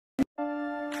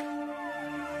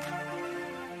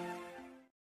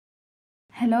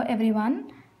Hello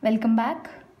everyone, welcome back.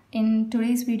 In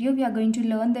today's video we are going to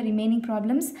learn the remaining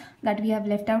problems that we have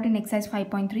left out in exercise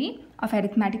 5.3 of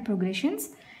arithmetic progressions,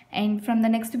 and from the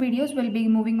next videos we'll be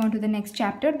moving on to the next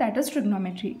chapter, that is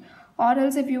trigonometry. Or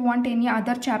else if you want any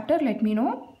other chapter, let me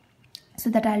know so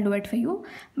that I'll do it for you.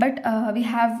 But we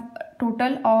have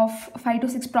total of 5 to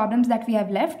 6 problems that we have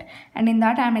left, and in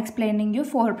that I am explaining you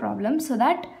 4 problems so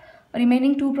that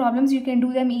remaining 2 problems you can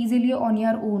do them easily on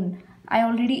your own.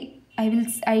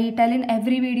 I tell in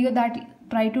every video that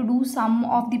try to do some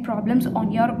of the problems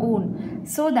on your own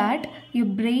so that your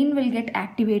brain will get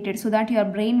activated, so that your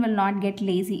brain will not get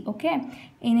lazy. Okay,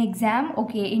 in exam,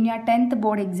 in your 10th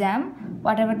board exam,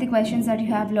 whatever the questions that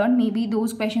you have learned, maybe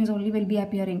those questions only will be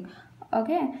appearing.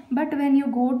 Okay, but when you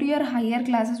go to your higher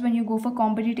classes, when you go for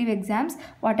competitive exams,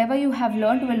 whatever you have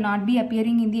learned will not be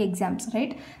appearing in the exams,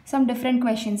 right? Some different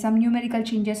questions, some numerical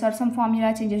changes or some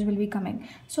formula changes will be coming.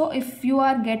 So if you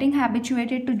are getting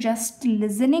habituated to just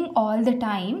listening all the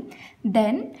time,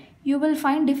 then you will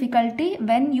find difficulty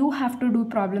when you have to do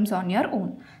problems on your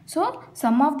own. So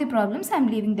some of the problems I am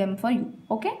leaving them for you.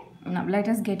 Okay, now let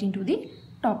us get into the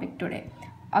topic today.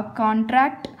 A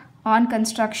contract on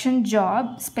construction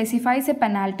job specifies a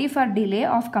penalty for delay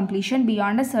of completion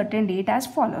beyond a certain date as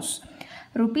follows.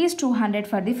 Rupees 200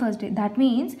 for the first day. That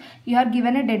means you are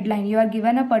given a deadline, you are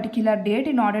given a particular date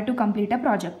in order to complete a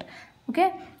project.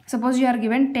 Okay, suppose you are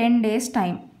given 10 days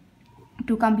time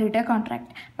to complete a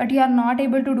contract, but you are not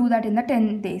able to do that in the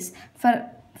 10 days.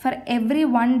 For every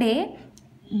 1 day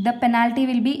the penalty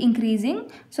will be increasing.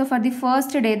 So for the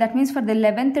first day, that means for the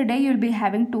 11th day you will be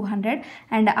having 200,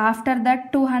 and after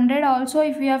that 200 also,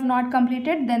 if you have not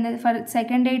completed, then for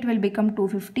second day it will become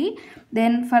 250,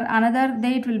 then for another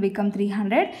day it will become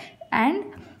 300, and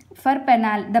for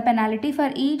the penalty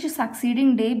for each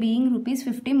succeeding day being rupees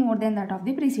 50 more than that of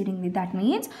the preceding day. That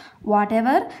means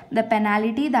whatever the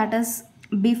penalty that is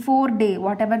before day,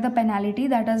 whatever the penalty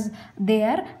that is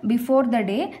there before the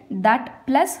day, that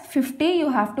plus 50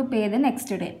 you have to pay the next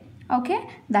day. Okay,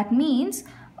 that means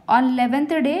on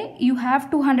 11th day you have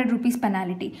 200 rupees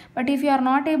penalty, but if you are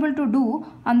not able to do,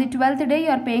 on the 12th day you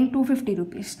are paying 250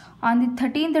 rupees, on the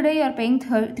 13th day you are paying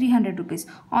 300 rupees,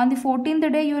 on the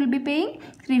 14th day you will be paying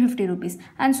 350 rupees,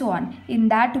 and so on. In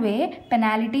that way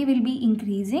penalty will be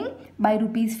increasing by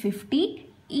rupees 50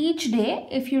 each day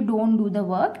if you don't do the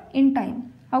work in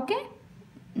time. Okay,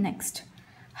 next,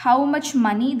 how much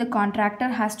money the contractor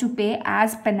has to pay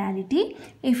as penalty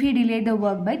if he delayed the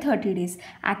work by 30 days.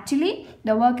 Actually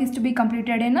the work is to be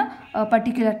completed in a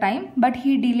particular time, but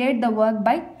he delayed the work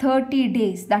by 30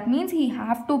 days. That means he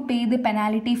have to pay the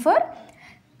penalty for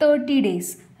 30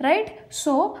 days, right?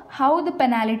 So how the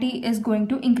penalty is going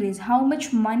to increase, how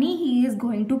much money he is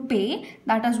going to pay,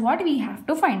 that is what we have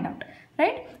to find out,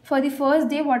 right? For the first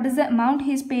day, what is the amount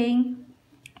he is paying?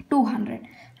 200,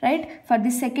 right? For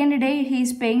the second day he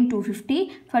is paying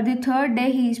 250, for the third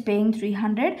day he is paying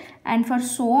 300, and for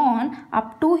so on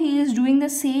up to he is doing the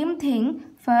same thing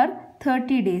for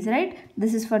 30 days, right?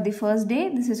 This is for the first day,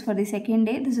 this is for the second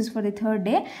day, this is for the third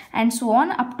day, and so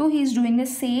on up to he is doing the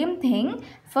same thing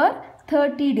for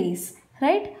 30 days,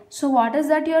 right? So what is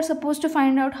that you are supposed to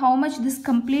find out? How much this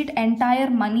complete entire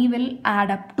money will add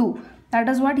up to? That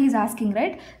is what he is asking,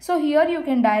 right? So here you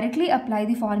can directly apply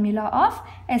the formula of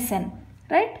Sn,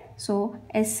 right? So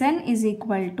Sn is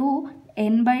equal to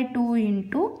n by 2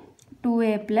 into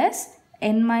 2a plus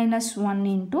n minus 1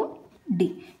 into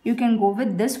d. You can go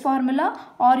with this formula,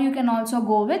 or you can also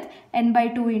go with n by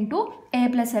 2 into a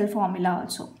plus l formula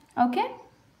also. Okay.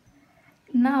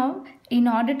 Now in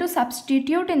order to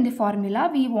substitute in the formula,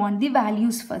 we want the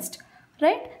values first,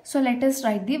 right? So let us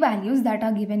write the values that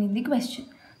are given in the question.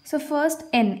 So first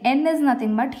n is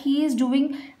nothing but he is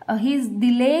doing, he is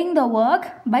delaying the work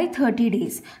by 30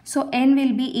 days. So n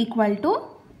will be equal to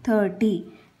 30.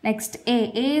 Next a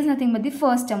is nothing but the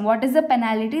first term. What is the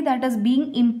penalty that is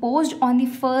being imposed on the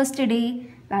first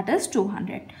day? That is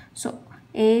 200. So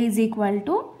a is equal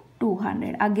to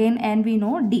 200. Again n we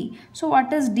know d. So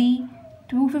what is d?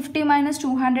 250 minus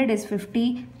 200 is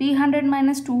 50, 300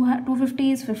 minus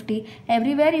 250 is 50.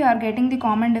 Everywhere you are getting the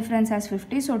common difference as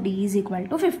 50, so d is equal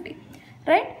to 50,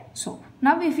 right? So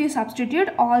now if you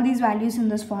substitute all these values in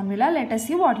this formula, let us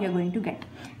see what you are going to get.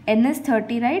 N is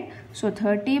 30, right? So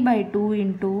 30 by 2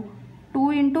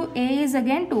 into a is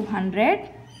again 200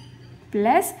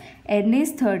 plus n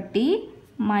is 30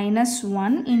 minus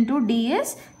 1 into d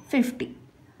is 50.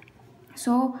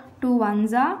 So 2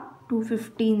 1s are 2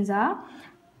 15s are,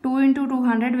 2 into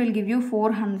 200 will give you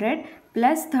 400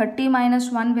 plus 30 minus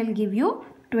 1 will give you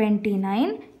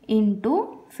 29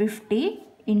 into 50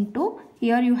 into,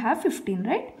 here you have 15,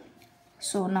 right?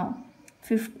 So now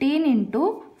 15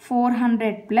 into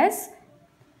 400 plus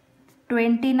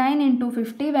 29 into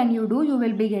 50. When you do, you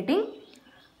will be getting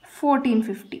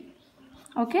 1450.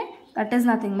 Okay, that is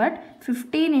nothing but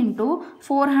 15 into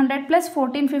 400 plus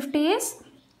 1450 is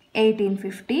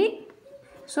 1850.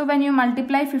 So when you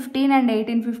multiply 15 and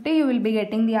 1850, you will be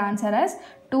getting the answer as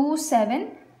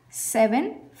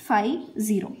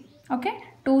 27750. Okay,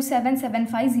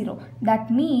 27750. That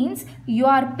means you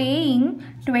are paying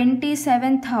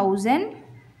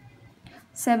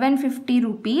 27,750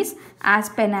 rupees as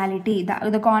penalty.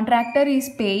 The contractor is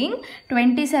paying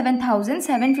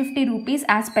 27,750 rupees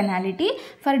as penalty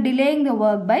for delaying the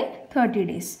work by 30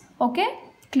 days. Okay,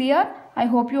 clear? I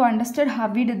hope you understood how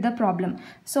we did the problem.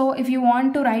 So if you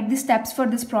want to write the steps for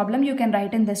this problem, you can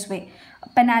write in this way.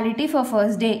 Penalty for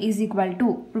first day is equal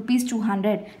to rupees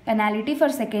 200. Penalty for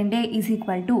second day is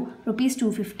equal to rupees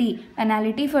 250.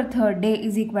 Penalty for third day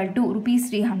is equal to rupees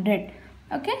 300.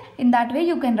 Okay, in that way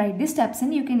you can write the steps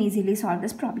and you can easily solve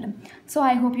this problem. So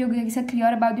I hope you guys are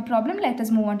clear about the problem. Let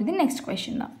us move on to the next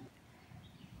question now.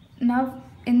 Now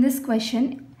in this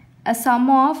question, a sum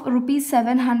of rupees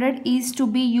 700 is to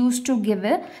be used to give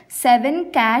 7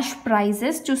 cash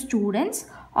prizes to students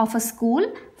of a school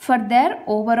for their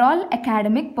overall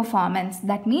academic performance.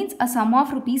 That means a sum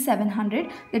of rupees 700.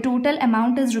 The total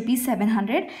amount is rupees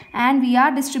 700 and we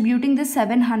are distributing this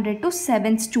 700 to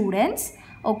 7 students.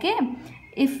 Okay,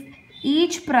 if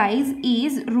each prize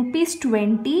is rupees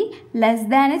 20 less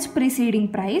than its preceding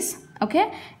price.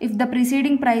 Okay, if the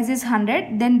preceding price is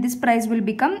 100, then this price will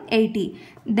become 80.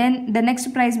 Then the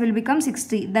next price will become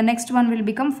 60. The next one will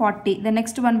become 40. The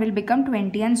next one will become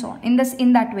 20 and so on. In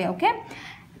that way, okay.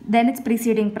 Then its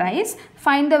preceding price.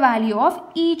 Find the value of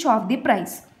each of the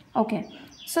price. Okay.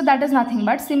 So that is nothing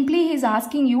but simply he is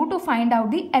asking you to find out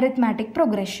the arithmetic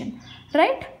progression.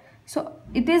 Right? So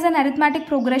it is an arithmetic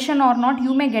progression or not,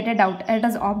 you may get a doubt. It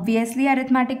is obviously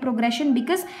arithmetic progression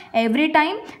because every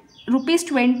time rupees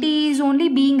 20 is only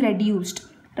being reduced,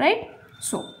 right?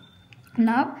 So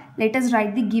now let us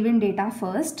write the given data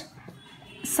first.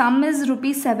 Sum is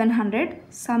rupees 700.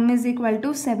 Sum is equal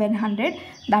to 700.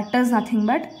 That is nothing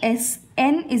but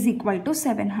Sn is equal to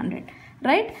 700,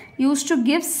 right? Used to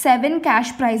give 7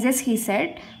 cash prizes, he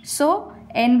said. So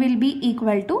n will be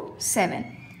equal to 7.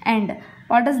 And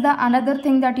what is the another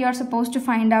thing that you are supposed to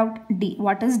find out? D.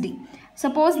 What is D?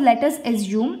 Suppose let us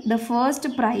assume the first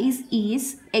prize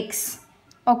is X.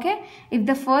 Okay. If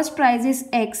the first prize is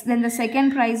X, then the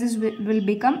second prize will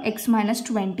become X minus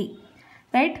 20.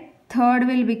 Right. Third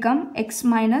will become X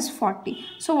minus 40.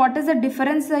 So what is the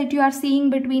difference that you are seeing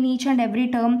between each and every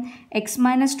term? X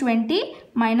minus 20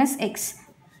 minus X.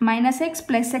 Minus X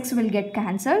plus X will get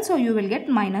cancelled. So you will get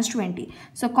minus 20.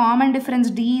 So common difference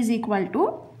D is equal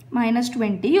to minus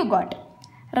 20 you got.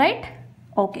 Right.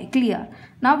 Okay, clear.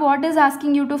 Now what is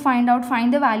asking you to find out?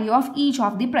 Find the value of each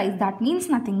of the price. That means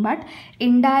nothing but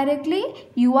indirectly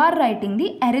you are writing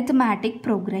the arithmetic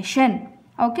progression.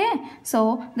 Okay.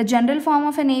 So the general form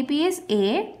of an AP is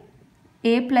A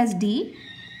plus D,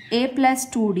 A plus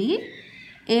 2D,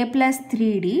 A plus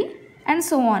 3D and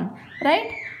so on. Right.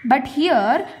 But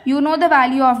here you know the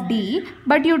value of D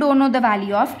but you don't know the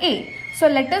value of A. So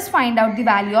let us find out the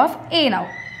value of A now.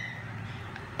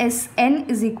 Sn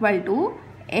is equal to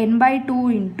n by 2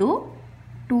 into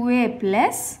 2a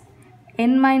plus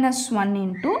n minus 1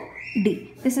 into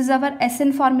d. This is our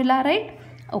Sn formula, right?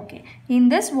 Okay. In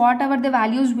this, whatever the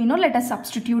values we know, let us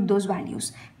substitute those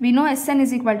values. We know Sn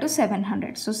is equal to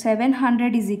 700. So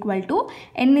 700 is equal to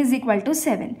n is equal to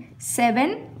 7.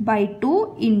 7 by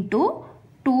 2 into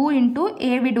 2 into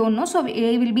a we don't know. So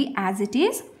a will be as it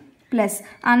is plus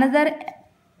another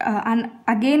and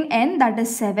again n, that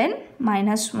is 7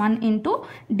 minus 1 into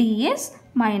d is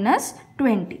minus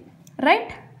 20,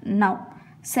 right? Now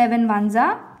 7 ones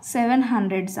are 7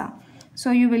 hundreds are.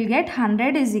 So you will get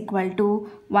 100 is equal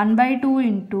to 1 by 2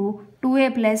 into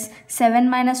 2a plus 7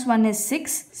 minus 1 is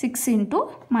 6, 6 into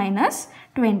minus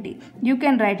 20. You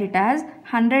can write it as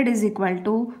 100 is equal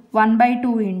to 1 by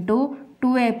 2 into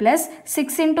 2a plus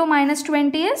 6 into minus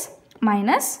 20 is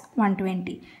minus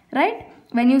 120, right?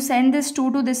 When you send this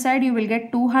 2 to this side, you will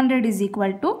get 200 is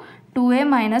equal to 2a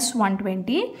minus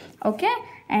 120. Okay.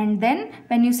 And then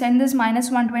when you send this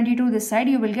minus 120 to this side,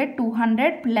 you will get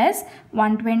 200 plus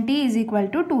 120 is equal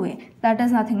to 2a. That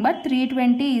is nothing but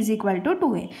 320 is equal to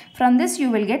 2a. From this,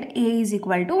 you will get a is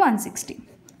equal to 160.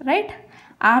 Right.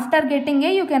 After getting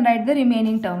a, you can write the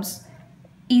remaining terms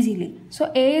easily.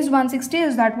 So a is 160.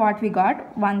 Is that what we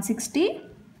got? 160,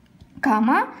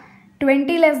 comma.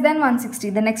 20 less than 160,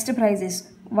 the next price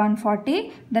is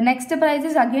 140. The next price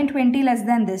is again 20 less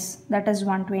than this, that is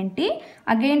 120.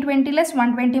 Again 20 less,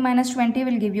 120 minus 20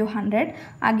 will give you 100.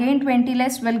 Again 20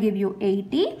 less will give you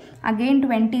 80. Again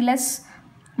 20 less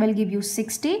will give you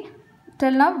 60.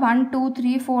 Till now 1, 2,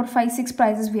 3, 4, 5, 6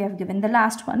 prices we have given. The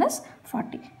last one is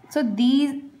 40. So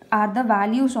these are the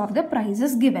values of the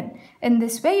prices given. In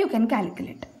this way you can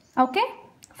calculate. Okay,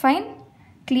 fine.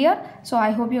 Clear? So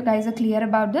I hope you guys are clear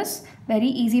about this. Very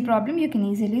easy problem. You can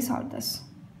easily solve this.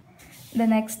 The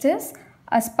next is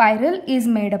a spiral is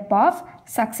made up of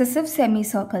successive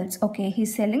semicircles. Okay,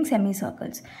 he's selling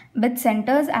semicircles with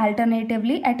centers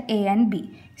alternatively at A and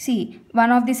B. See,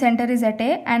 one of the center is at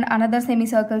A and another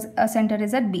semicircle center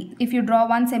is at B. If you draw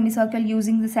one semicircle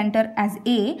using the center as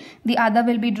A, the other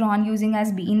will be drawn using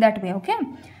as B, in that way. Okay.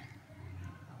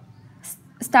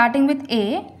 Starting with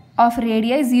A, of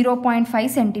radius 0.5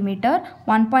 centimeter,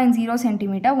 1.0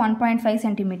 centimeter, 1.5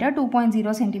 centimeter,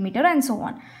 2.0 centimeter, and so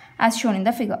on, as shown in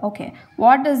the figure. Okay,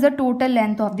 what is the total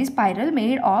length of the spiral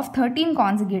made of 13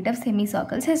 consecutive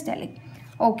semicircles is telling.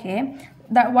 Okay,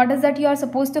 that what is that you are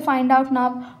supposed to find out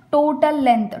now? Total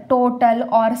length, total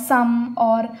or sum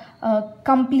or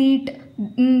complete.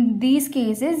 In these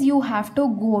cases you have to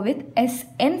go with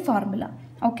SN formula.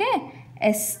 Okay,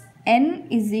 SN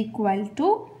is equal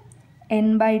to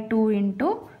n by 2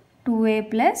 into 2a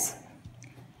plus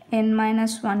n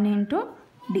minus 1 into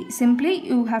d. Simply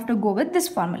you have to go with this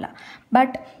formula,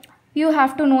 but you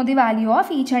have to know the value of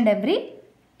each and every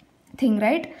thing,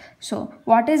 right? So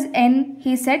what is n?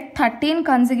 He said 13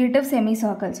 consecutive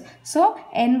semicircles, so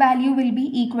n value will be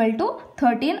equal to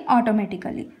 13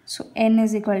 automatically. So n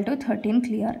is equal to 13.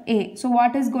 Clear? A. So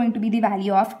what is going to be the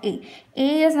value of A?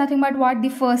 A is nothing but what? The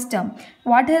first term.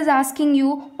 What is asking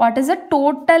you? What is the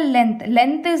total length?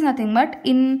 Length is nothing but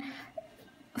in,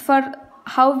 for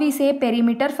how we say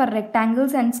perimeter for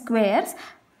rectangles and squares,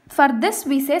 for this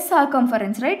we say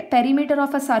circumference, right? Perimeter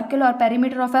of a circle or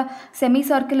perimeter of a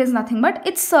semicircle is nothing but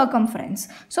its circumference.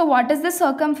 So what is the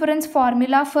circumference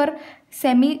formula for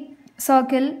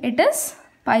semicircle? It is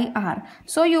pi r.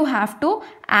 So you have to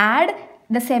add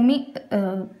the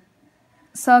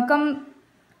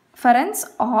circumference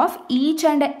of each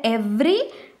and every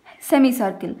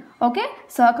semicircle. Okay,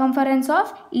 circumference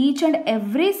of each and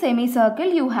every semicircle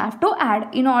you have to add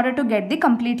in order to get the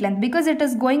complete length, because it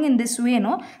is going in this way,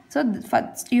 no? So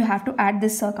first you have to add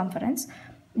this circumference,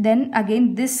 then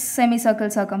again this semicircle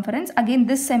circumference, again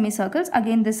this semicircles,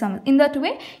 again this in that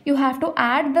way you have to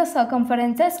add the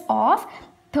circumferences of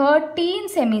 13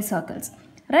 semicircles,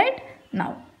 right?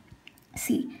 Now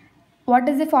see, what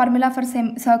is the formula for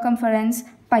circumference?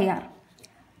 Pi r.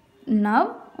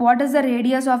 Now what is the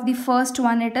radius of the first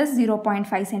one? It is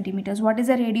 0.5 centimeters. What is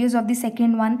the radius of the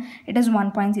second one? It is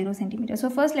 1.0 centimeters.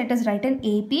 So first let us write an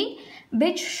AP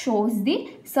which shows the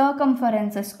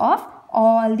circumferences of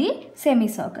all the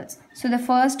semicircles. So the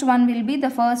first one will be,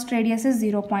 the first radius is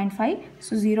 0.5.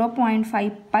 So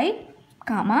 0.5 pi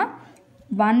comma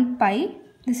 1 pi.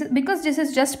 This is because this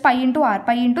is just pi into r,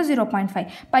 pi into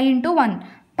 0.5, pi into 1,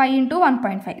 pi into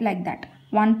 1.5, like that.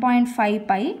 1.5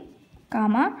 pi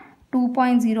comma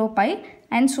 2.0 pi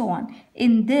and so on.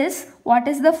 In this, what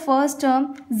is the first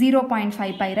term?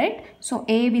 0.5 pi, right? So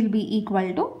A will be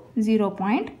equal to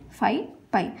 0.5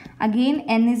 pi. Again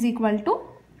n is equal to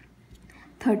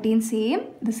 13,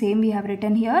 the same we have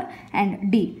written here, and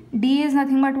d. d is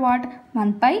nothing but what?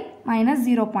 1 pi minus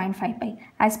 0.5 pi.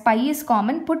 As pi is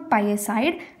common, put pi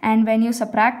aside, and when you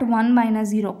subtract 1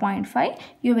 minus 0.5,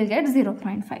 you will get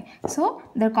 0.5. So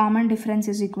the common difference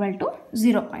is equal to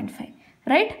 0.5.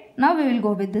 Right? Now we will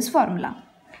go with this formula.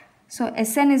 So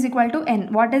Sn is equal to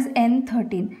n. What is n?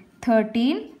 13.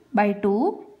 13 by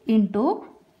 2 into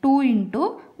 2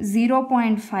 into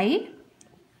 0.5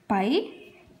 pi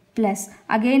plus,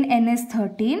 again n is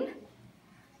 13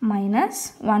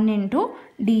 minus 1 into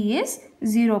d is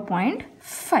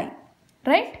 0.5.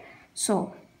 Right?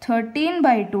 So 13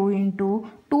 by 2 into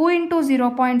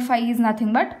 0.5 is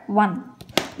nothing but 1.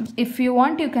 If you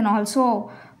want, you can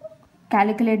also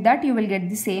calculate that, you will get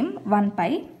the same 1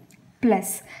 pi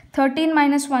plus 13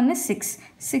 minus 1 is 6.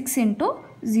 6 into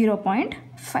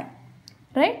 0.5.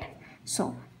 Right?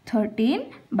 So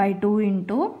 13 by 2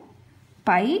 into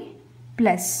pi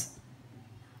plus,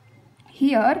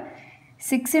 here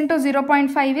 6 into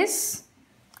 0.5 is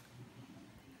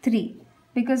 3,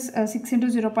 because 6 into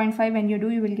 0.5 when you do,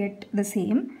 you will get the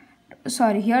same.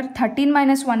 Sorry, here 13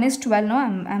 minus 1 is 12. No,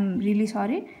 I'm really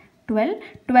sorry. 12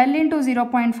 into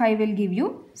 0.5 will give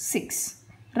you 6,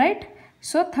 right?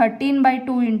 So 13 by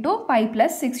 2 into pi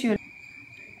plus 6.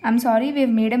 I'm sorry, we have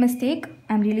made a mistake.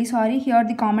 I'm really sorry. Here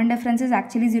the common difference is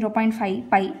actually 0.5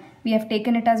 pi. we have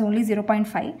taken it as only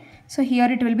 0.5. So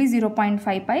here it will be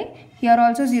 0.5 pi, here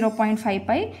also 0.5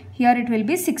 pi, here it will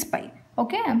be 6 pi.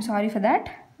 Okay, I'm sorry for that.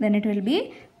 Then it will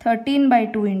be 13 by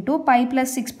 2 into pi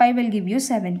plus 6 pi will give you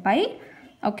 7 pi.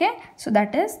 Okay, so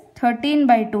that is 13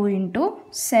 by 2 into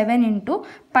 7 into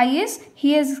pi is,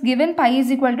 he has given pi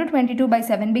is equal to 22 by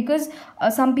 7 because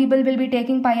some people will be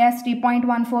taking pi as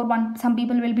 3.141, some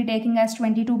people will be taking as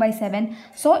 22 by 7.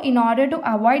 So in order to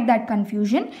avoid that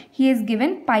confusion, he has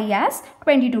given pi as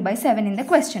 22 by 7 in the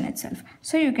question itself.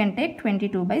 So you can take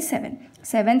 22 by 7.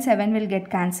 7 will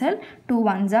get cancelled, 2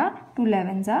 1s are, 2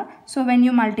 11s are. So when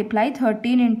you multiply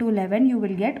 13 into 11, you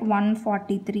will get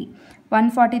 143.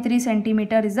 143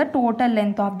 centimeter is the total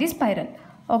length of the spiral.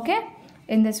 Okay,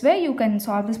 in this way you can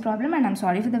solve this problem, and I'm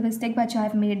sorry for the mistake which I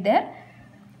have made there.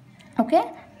 Okay,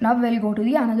 now we'll go to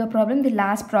the another problem, the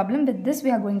last problem. With this we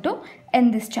are going to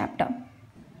end this chapter.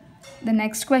 The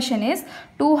next question is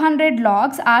 200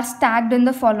 logs are stacked in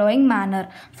the following manner.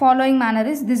 Following manner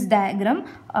is this diagram.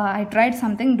 I tried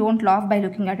something, don't laugh by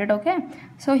looking at it. Okay,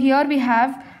 so here we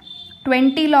have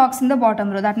 20 logs in the bottom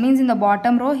row. That means in the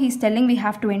bottom row he is telling we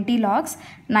have 20 logs,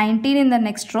 19 in the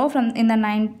next row, from in the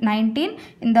 19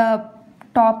 in the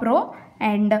top row,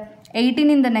 and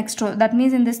 18 in the next row. That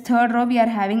means in this third row we are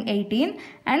having 18,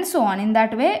 and so on. In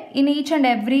that way, in each and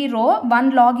every row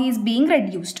one log is being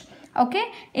reduced.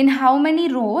 Okay, in how many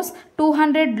rows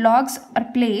 200 logs are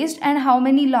placed and how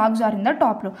many logs are in the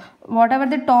top row? Whatever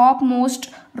the topmost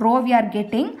row we are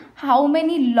getting, how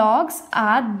many logs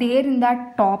are there in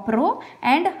that top row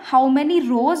and how many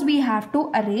rows we have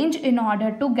to arrange in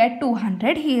order to get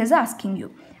 200, he is asking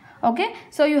you. Okay,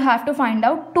 so you have to find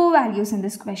out two values in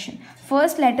this question.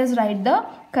 First, let us write the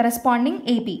corresponding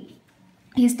AP.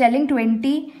 He is telling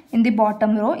 20 in the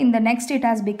bottom row, in the next it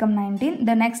has become 19,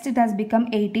 the next it has become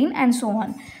 18, and so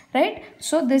on, right?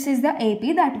 So this is the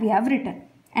AP that we have written.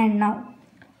 And now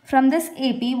from this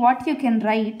AP, what you can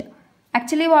write,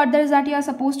 actually what there is that you are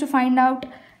supposed to find out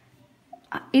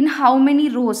in how many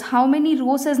rows. How many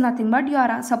rows is nothing but you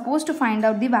are supposed to find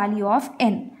out the value of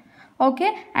n.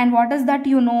 Okay, and what is that?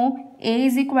 You know, A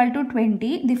is equal to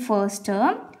 20, the first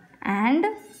term, and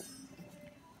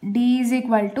D is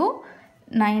equal to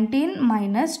 19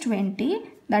 minus 20,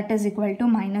 that is equal to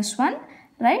minus 1,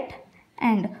 right?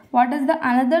 And what is the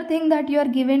another thing that you are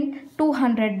given?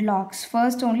 200 logs.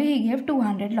 First only he gave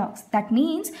 200 logs. That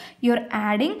means you are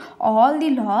adding all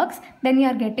the logs, then you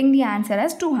are getting the answer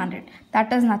as 200.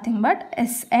 That is nothing but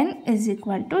Sn is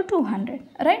equal to 200,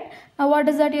 right? Now what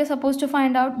is that you are supposed to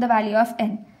find out? The value of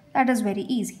n. That is very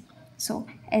easy. So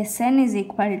Sn is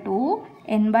equal to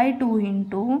n by 2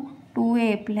 into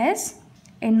 2a plus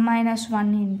n minus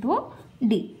 1 into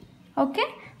d. Okay,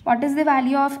 what is the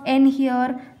value of n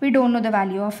here? We don't know the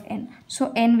value of n,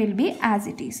 so n will be as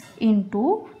it is,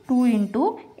 into 2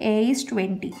 into a is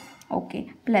 20,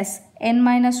 okay, plus n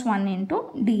minus 1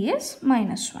 into d is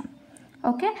minus 1.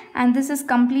 Okay, and this is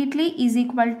completely is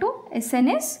equal to Sn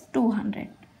is 200.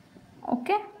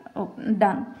 Okay,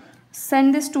 done.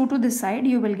 Send this 2 to this side,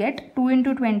 you will get 2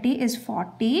 into 20 is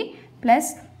 40,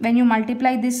 plus when you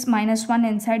multiply this minus 1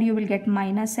 inside, you will get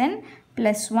minus n,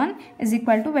 plus 1 is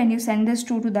equal to, when you send this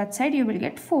 2 to that side, you will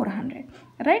get 400,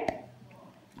 right?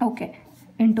 Okay,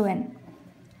 into n.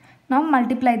 Now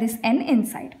multiply this n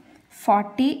inside.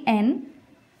 40n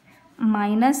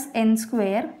minus n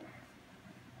square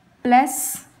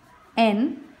plus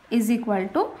n is equal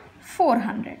to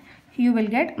 400. You will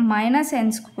get minus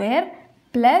n square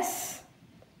plus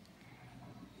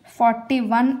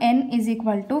 41n is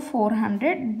equal to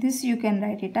 400. This you can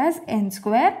write it as n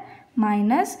square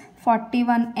minus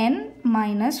 41n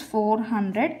minus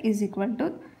 400 is equal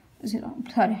to 0.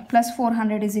 Sorry, plus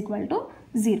 400 is equal to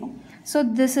 0. So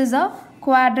this is a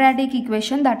quadratic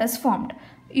equation that is formed.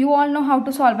 You all know how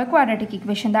to solve a quadratic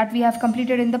equation, that we have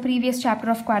completed in the previous chapter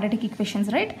of quadratic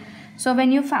equations, right? So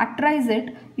when you factorize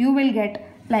it, you will get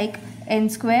like n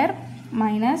square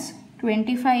minus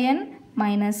 25n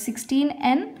minus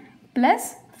 16n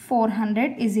plus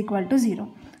 400 is equal to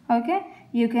 0. Okay,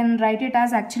 you can write it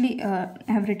as, actually I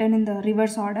have written in the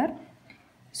reverse order.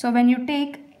 So when you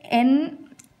take n,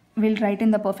 we'll write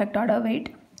in the perfect order,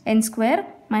 wait, n square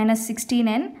minus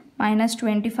 16n minus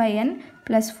 25n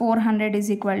plus 400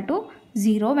 is equal to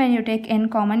 0. When you take n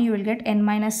common, you will get n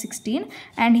minus 16,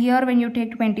 and here when you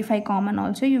take 25 common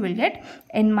also, you will get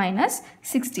n minus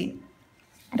 16,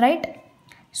 right?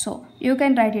 So you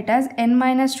can write it as n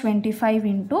minus 25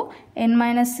 into n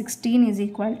minus 16 is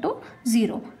equal to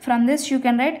 0. From this you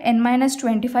can write n minus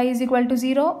 25 is equal to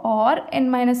 0 or n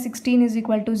minus 16 is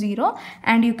equal to 0,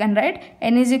 and you can write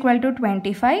n is equal to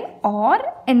 25 or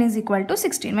n is equal to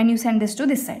 16 when you send this to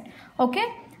this side. Okay,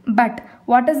 But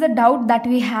what is the doubt that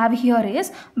we have here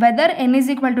is whether n is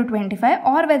equal to 25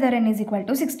 or whether n is equal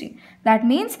to 16. That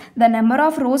means the number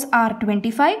of rows are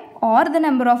 25 or the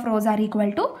number of rows are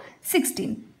equal to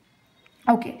 16.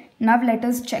 Okay, now let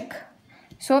us check.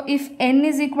 So if n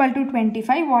is equal to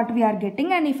 25, what we are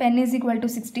getting, and if n is equal to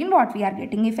 16, what we are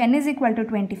getting. If n is equal to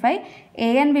 25,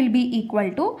 an will be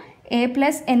equal to a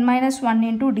plus n minus 1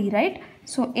 into d, right?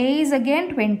 So a is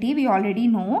again 20, we already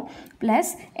know,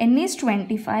 plus n is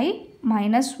 25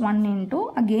 minus 1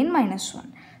 into again minus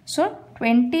 1. So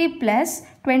 20 plus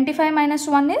 25 minus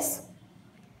 1 is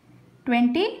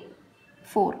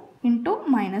 24 into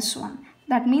minus 1.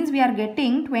 That means we are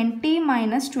getting 20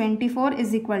 minus 24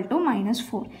 is equal to minus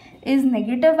 4. Is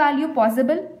negative value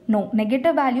possible? No,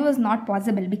 negative value is not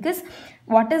possible, because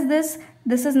what is this?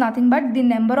 This is nothing but the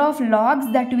number of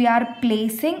logs that we are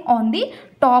placing on the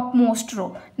topmost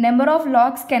row. Number of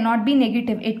logs cannot be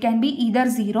negative. It can be either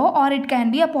 0 or it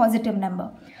can be a positive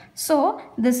number. So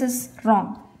this is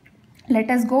wrong. Let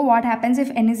us go what happens if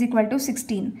n is equal to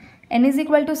 16. N is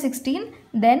equal to 16,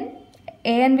 then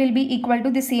an will be equal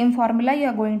to the same formula you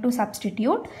are going to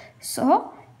substitute.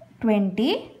 So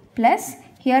 20 plus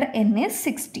here n is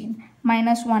 16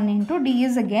 minus 1 into d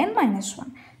is again minus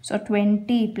 1. So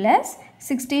 20 plus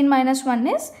 16 minus 1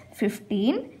 is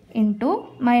 15 into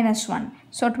minus 1.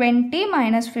 So 20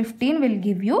 minus 15 will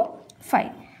give you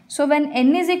 5. So when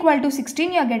n is equal to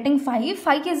 16, you are getting 5.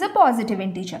 5 is a positive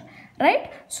integer, right?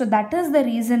 So that is the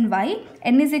reason why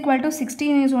n is equal to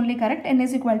 16 is only correct, n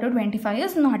is equal to 25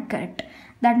 is not correct.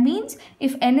 That means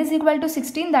if n is equal to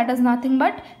 16, that is nothing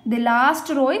but the last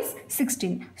row is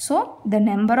 16. So the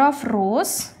number of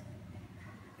rows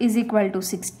is equal to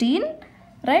 16,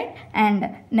 right?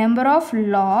 And number of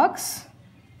logs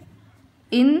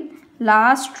in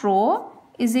last row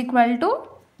is equal to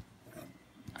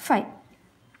 5,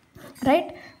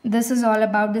 right? This is all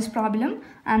about this problem,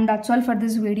 and that's all for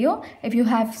this video. If you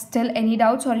have still any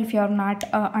doubts or if you have not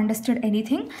understood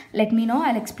anything, let me know.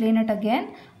 I'll explain it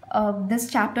again. This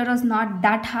chapter is not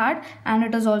that hard and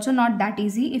it is also not that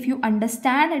easy. If you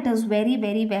understand, it is very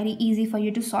easy for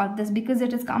you to solve this, because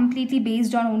it is completely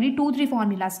based on only 2-3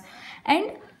 formulas,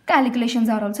 and calculations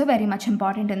are also very much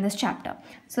important in this chapter.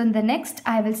 So in the next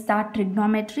I will start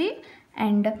trigonometry,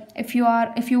 and if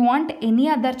you want any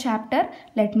other chapter,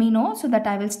 let me know so that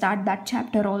I will start that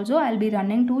chapter also. I'll be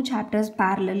running 2 chapters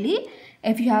parallelly.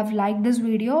 If you have liked this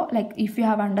video, like if you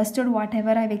have understood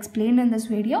whatever I've explained in this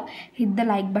video, hit the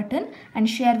like button and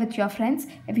share with your friends.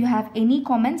 If you have any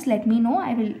comments, let me know.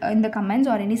 I will in the comments,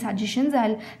 or any suggestions,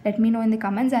 let me know in the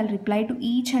comments. I'll reply to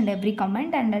each and every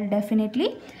comment, and I'll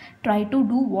definitely try to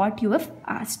do what you have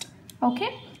asked. Okay?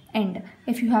 And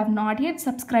if you have not yet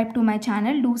subscribed to my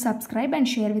channel, do subscribe and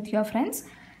share with your friends.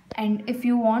 And if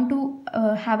you want to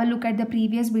have a look at the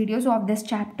previous videos of this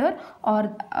chapter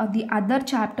or the other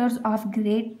chapters of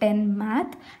grade 10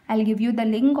 math, I'll give you the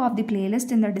link of the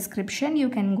playlist in the description. You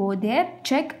can go there,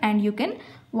 check, and you can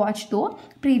watch the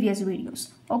previous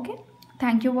videos. Okay,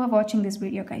 thank you for watching this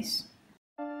video, guys.